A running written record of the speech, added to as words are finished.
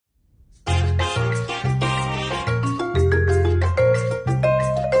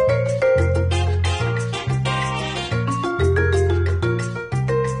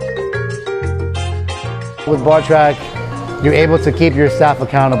with BarTrack, you're able to keep your staff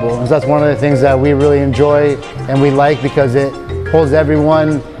accountable. And so that's one of the things that we really enjoy and we like, because it holds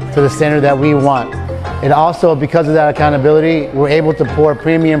everyone to the standard that we want. And also, because of that accountability, we're able to pour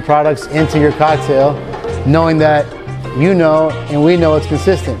premium products into your cocktail, knowing that you know and we know it's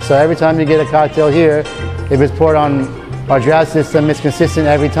consistent. So every time you get a cocktail here, if it's poured on our draft system, it's consistent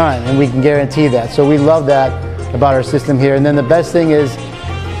every time, and we can guarantee that. So we love that about our system here. And then the best thing is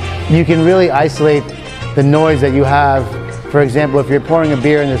you can really isolate the noise that you have. For example, if you're pouring a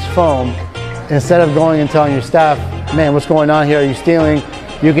beer in this foam, instead of going and telling your staff, man, what's going on here, are you stealing?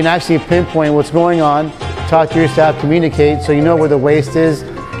 You can actually pinpoint what's going on, talk to your staff, communicate, so you know where the waste is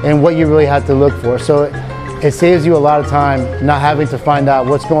and what you really have to look for. So it saves you a lot of time not having to find out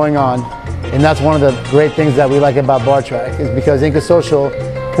what's going on. And that's one of the great things that we like about BarTrack, is because Inca Social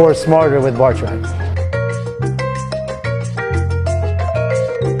pours smarter with BarTrack.